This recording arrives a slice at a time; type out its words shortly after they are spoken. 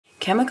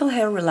Chemical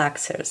hair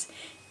relaxers.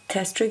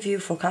 Test review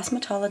for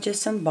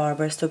cosmetologists and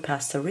barbers to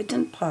pass the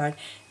written part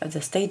of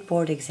the state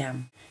board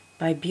exam.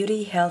 By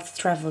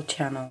BeautyHealthTravel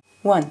Channel.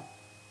 1.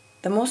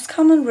 The most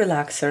common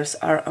relaxers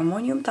are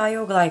ammonium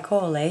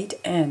thioglycolate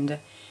and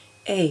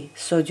A.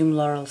 Sodium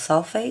lauryl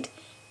sulfate,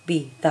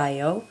 B.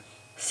 Thio,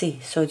 C.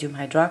 Sodium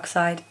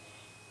hydroxide,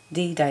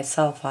 D.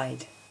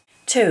 Disulfide.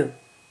 2.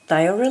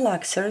 Thio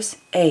relaxers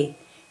A.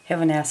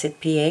 Have an acid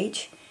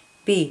pH,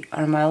 B.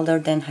 Are milder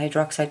than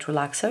hydroxide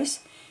relaxers,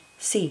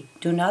 C.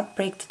 Do not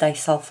break the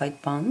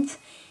disulfide bonds,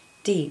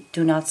 D.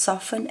 Do not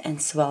soften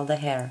and swell the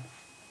hair.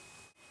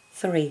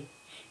 3.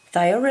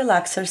 Thio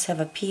relaxers have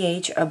a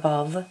pH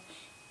above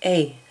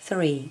A.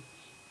 3,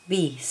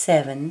 B.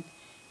 7,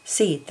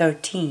 C.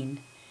 13,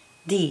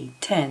 D.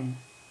 10.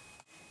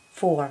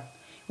 4.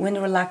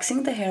 When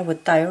relaxing the hair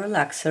with thio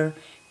relaxer,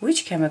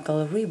 which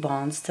chemical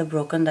rebonds the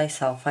broken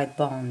disulfide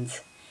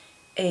bonds?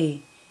 A.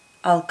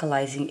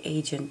 Alkalizing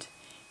agent,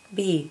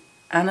 B.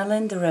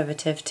 Aniline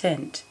derivative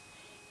tint,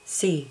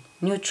 C.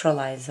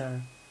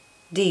 Neutralizer,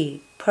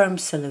 D. Perm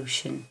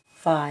solution.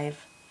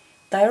 5.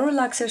 Thio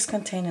relaxers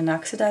contain an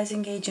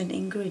oxidizing agent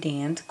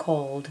ingredient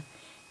called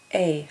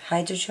A.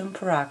 Hydrogen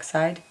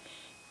peroxide,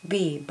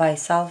 B.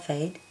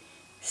 Bisulfate,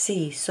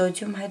 C.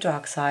 Sodium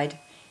hydroxide,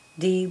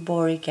 D.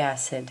 Boric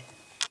acid.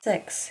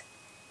 6.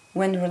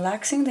 When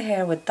relaxing the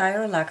hair with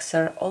thio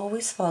relaxer,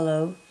 always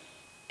follow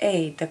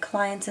A. The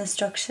client's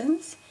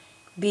instructions,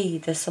 B.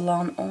 The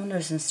salon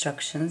owner's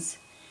instructions,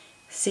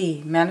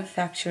 C.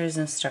 Manufacturer's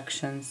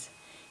instructions,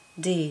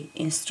 D.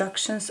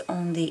 Instructions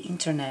on the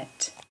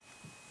internet.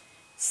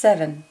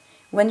 7.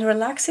 When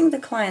relaxing the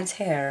client's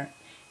hair,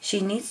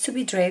 she needs to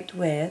be draped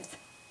with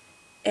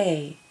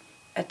A.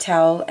 A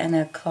towel and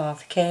a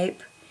cloth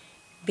cape,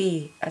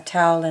 B. A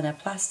towel and a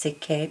plastic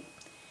cape,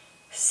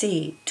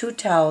 C. 2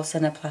 towels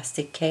and a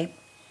plastic cape,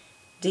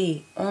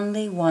 D.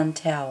 Only 1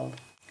 towel.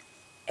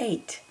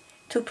 8.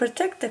 To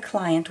protect the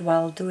client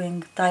while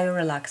doing thio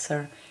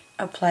relaxer,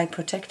 apply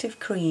protective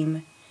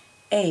cream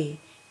A.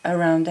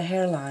 Around the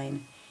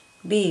hairline,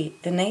 B.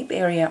 The nape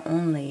area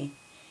only,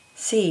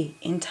 C.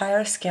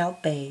 Entire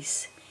scalp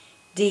base,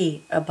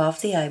 D.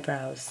 Above the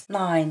eyebrows.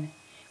 9.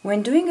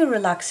 When doing a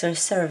relaxer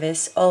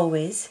service,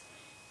 always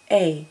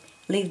A.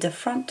 Leave the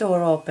front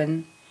door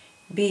open,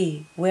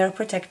 B. Wear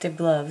protective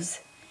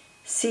gloves,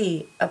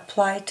 C.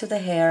 Apply to the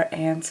hair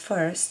ends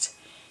first,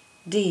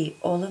 D.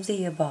 All of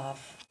the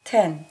above.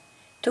 10.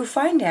 To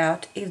find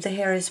out if the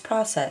hair is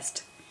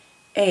processed,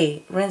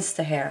 A. Rinse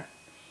the hair,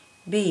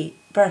 B.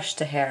 Brush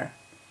the hair,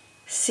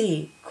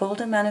 C. Call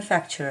the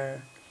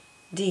manufacturer,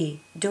 D.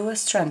 Do a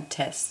strand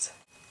test.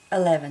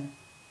 11.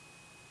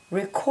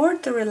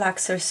 Record the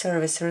relaxer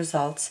service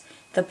results,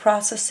 the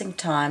processing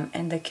time,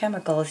 and the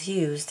chemicals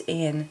used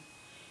in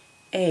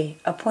A.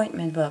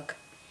 Appointment book,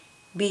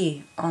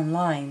 B.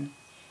 Online,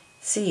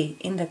 C.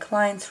 In the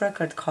client's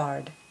record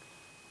card,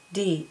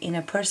 D. In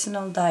a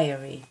personal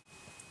diary.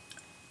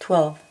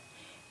 12.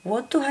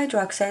 What do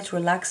hydroxide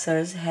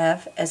relaxers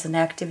have as an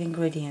active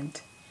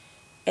ingredient?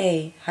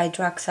 A.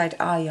 Hydroxide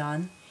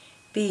ion,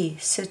 B.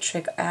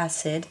 Citric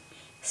acid,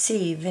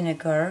 C.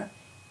 Vinegar,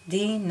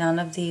 D. None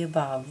of the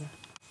above.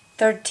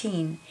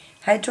 13.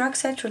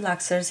 Hydroxide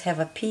relaxers have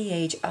a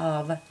pH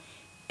of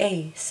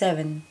A.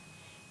 7,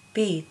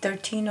 B.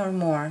 13 or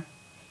more,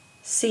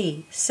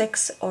 C.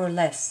 6 or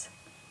less,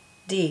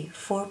 D.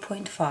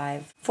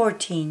 4.5.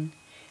 14.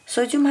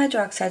 Sodium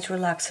hydroxide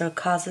relaxer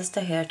causes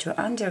the hair to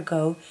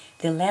undergo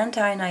the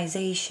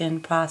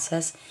lanthionization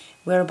process,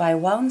 whereby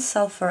one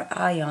sulfur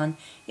ion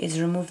is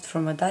removed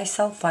from a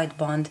disulfide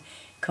bond,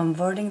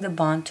 converting the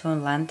bond to a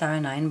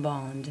lanthionine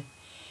bond.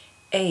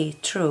 A.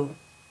 True,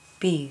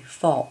 B.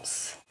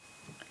 False.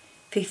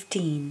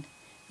 15.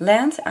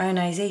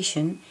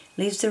 Lanthionization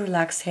leaves the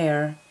relaxed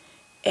hair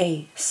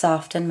A.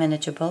 Soft and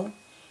manageable,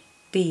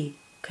 B.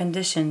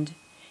 Conditioned,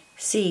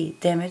 C.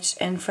 Damaged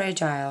and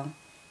fragile,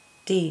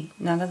 D.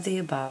 None of the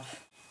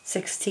above.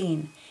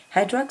 16.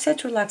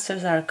 Hydroxide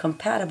relaxers are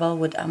compatible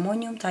with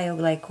ammonium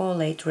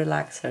thioglycolate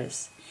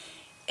relaxers.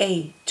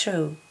 A.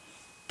 True,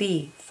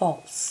 B.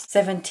 False.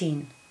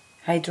 17.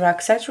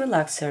 Hydroxide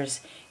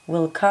relaxers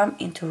will come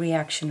into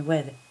reaction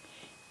with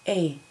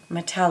A.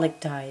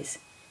 Metallic dyes,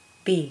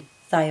 B.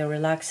 Thio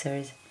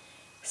relaxers,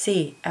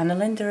 C.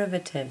 Aniline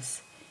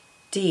derivatives,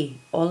 D.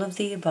 All of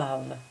the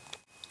above.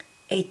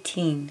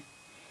 18.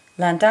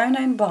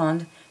 Lanthionine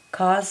bond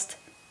caused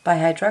by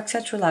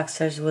hydroxide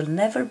relaxers will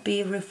never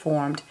be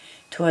reformed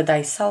to a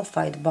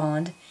disulfide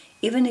bond,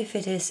 even if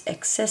it is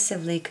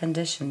excessively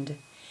conditioned.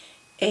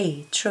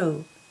 A.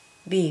 True,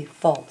 B.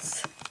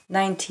 False.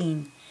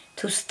 19.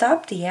 To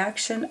stop the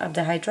action of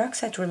the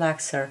hydroxide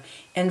relaxer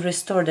and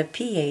restore the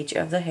pH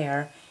of the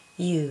hair,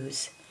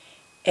 use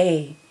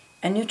A.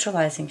 A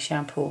neutralizing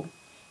shampoo,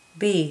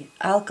 B.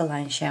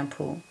 Alkaline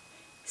shampoo,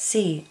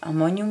 C.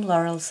 Ammonium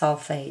lauryl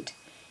sulfate,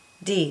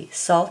 D.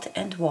 Salt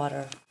and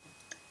water.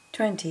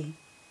 20.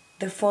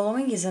 The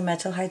following is a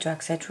metal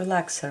hydroxide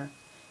relaxer: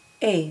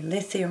 A.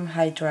 Lithium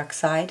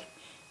hydroxide,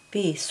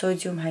 B.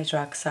 Sodium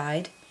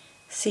hydroxide,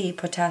 C.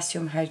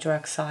 Potassium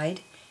hydroxide,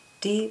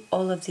 D.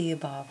 All of the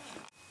above.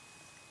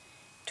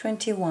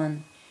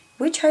 21.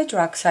 Which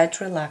hydroxide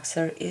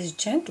relaxer is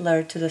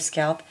gentler to the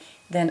scalp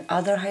than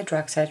other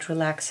hydroxide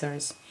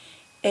relaxers?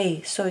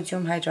 A.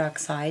 Sodium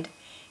hydroxide,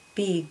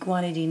 B.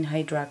 Guanidine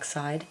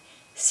hydroxide,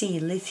 C.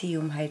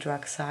 Lithium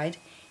hydroxide,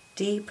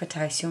 D.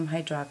 Potassium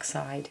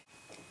hydroxide.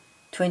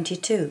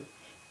 22.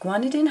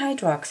 Guanidine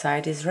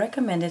hydroxide is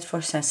recommended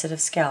for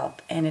sensitive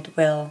scalp, and it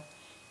will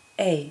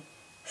A.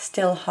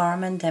 Still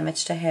harm and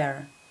damage the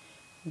hair,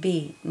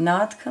 B.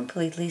 Not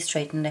completely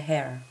straighten the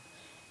hair,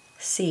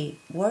 C.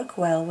 Work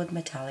well with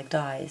metallic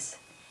dyes,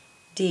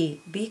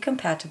 D. Be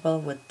compatible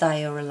with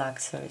Thio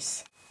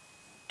relaxers.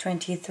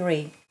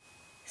 23.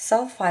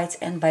 Sulfites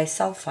and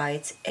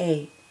bisulfites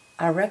A.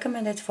 Are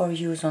recommended for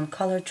use on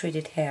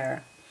color-treated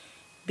hair,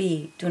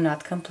 B. Do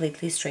not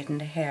completely straighten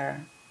the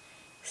hair,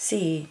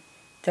 C.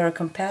 They are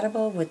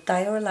compatible with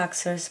Thio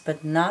relaxers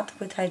but not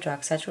with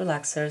hydroxide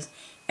relaxers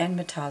and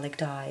metallic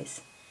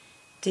dyes,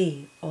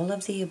 D. All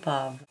of the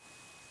above.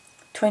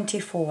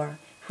 24.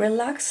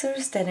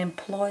 Relaxers that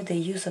employ the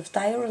use of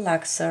Thio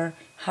relaxer,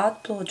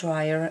 hot blow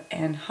dryer,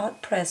 and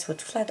hot press with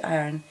flat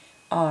iron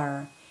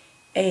are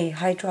A.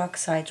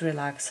 Hydroxide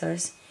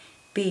relaxers,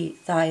 B.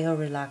 Thio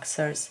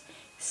relaxers,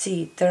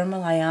 C.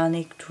 Thermal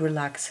ionic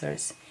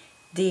relaxers,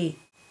 D.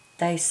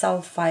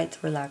 Disulfide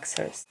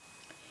relaxers.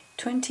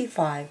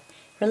 25.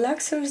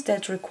 Relaxers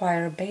that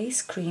require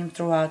base cream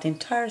throughout the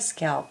entire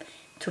scalp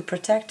to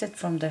protect it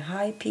from the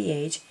high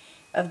pH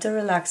of the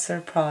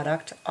relaxer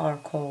product are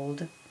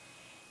called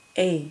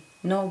A.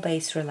 No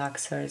base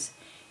relaxers,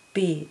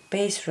 B.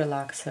 Base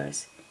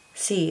relaxers,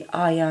 C.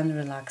 Ion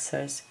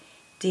relaxers,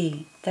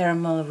 D.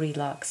 Thermal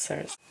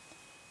relaxers.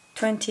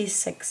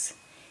 26.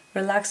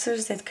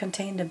 Relaxers that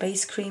contain the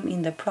base cream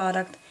in the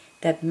product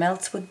that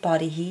melts with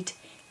body heat,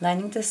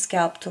 lining the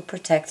scalp to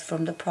protect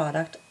from the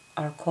product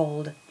are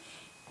called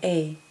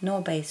A.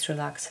 No base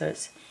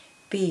relaxers,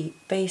 B.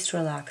 Base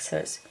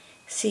relaxers,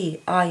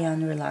 C.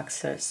 Ion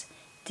relaxers,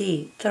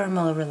 D.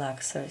 Thermal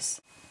relaxers.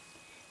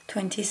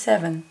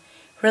 27.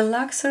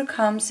 Relaxer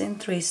comes in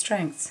 3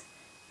 strengths: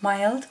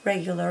 mild,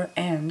 regular,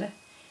 and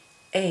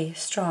A.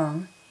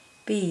 Strong,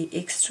 B.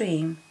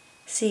 Extreme,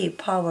 C.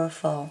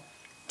 Powerful,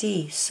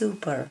 D.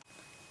 Super.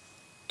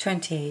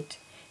 28.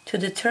 To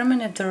determine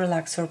if the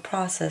relaxer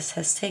process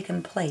has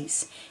taken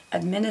place,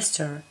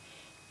 administer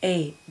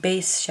A.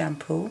 Base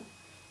shampoo,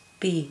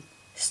 B.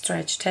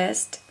 Stretch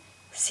test,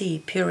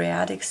 C.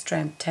 Periodic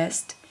strand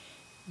test,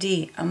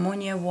 D.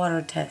 Ammonia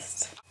water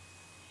test.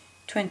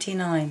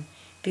 29.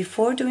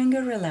 Before doing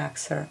a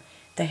relaxer,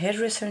 the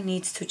hairdresser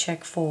needs to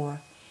check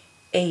for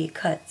A.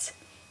 Cuts,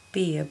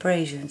 B.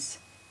 Abrasions,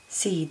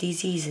 C.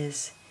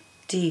 Diseases,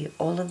 D.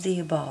 All of the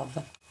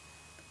above.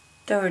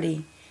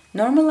 30.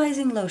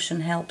 Normalizing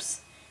lotion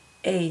helps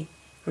A.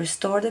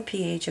 Restore the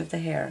pH of the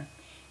hair,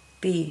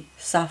 B.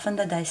 Soften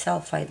the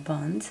disulfide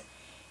bonds,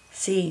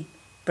 C.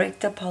 Break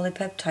the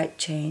polypeptide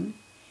chain,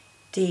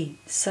 D.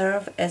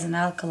 Serve as an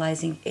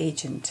alkalizing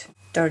agent.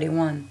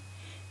 31.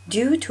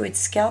 Due to its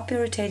scalp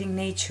irritating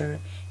nature,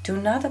 do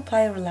not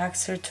apply a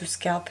relaxer to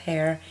scalp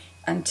hair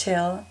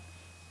until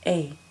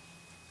A.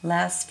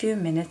 Last few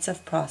minutes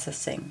of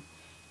processing,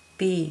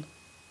 B.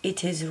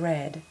 It is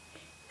red,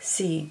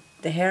 C.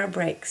 The hair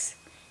breaks,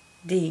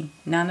 D.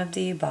 None of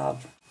the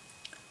above.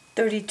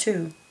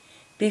 32.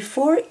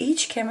 Before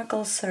each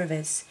chemical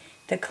service,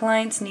 the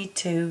clients need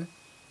to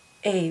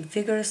A.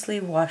 Vigorously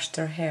wash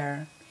their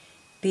hair,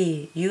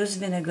 B. Use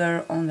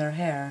vinegar on their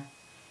hair,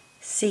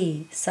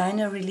 C. Sign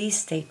a release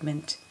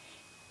statement,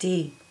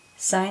 D.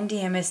 Sign the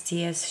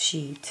MSDS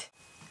sheet.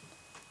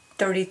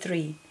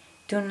 33.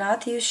 Do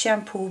not use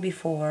shampoo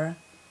before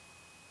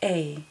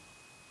A.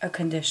 A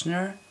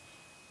conditioner,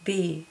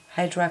 B.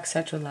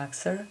 Hydroxide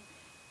relaxer,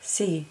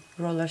 C.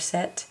 Roller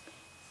set,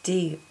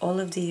 D. All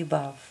of the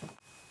above.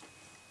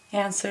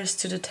 Answers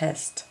to the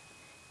test: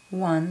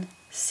 1.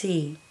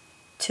 C,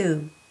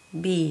 2.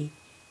 B,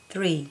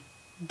 3.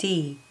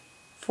 D,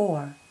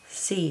 4.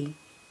 C,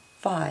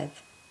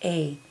 5.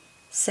 A,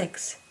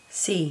 6.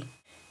 C,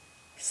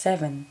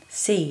 7.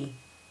 C,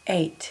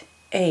 8.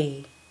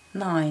 A,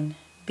 9.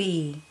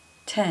 B,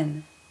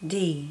 10.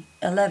 D,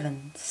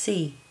 11.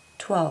 C,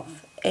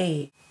 12.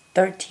 A,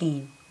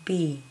 13.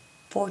 B,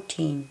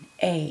 14.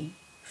 A,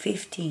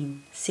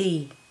 15.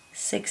 C,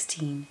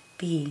 16.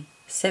 B,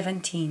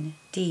 17.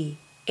 D,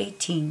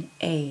 18.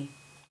 A,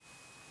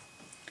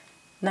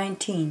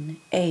 19.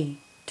 A,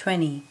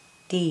 20.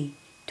 D,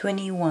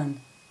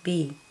 21.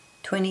 B,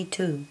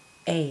 22.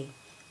 A,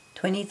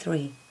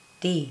 23.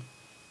 D,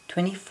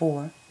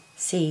 24.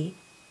 C,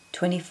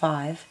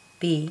 25.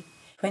 B,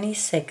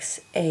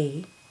 26.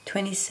 A,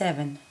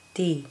 27.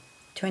 D,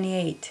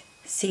 28.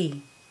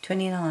 C,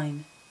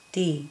 29.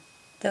 D,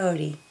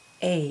 30.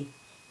 A,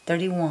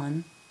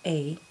 31.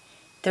 A,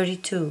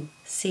 32.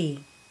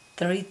 C,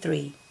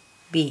 33.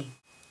 B.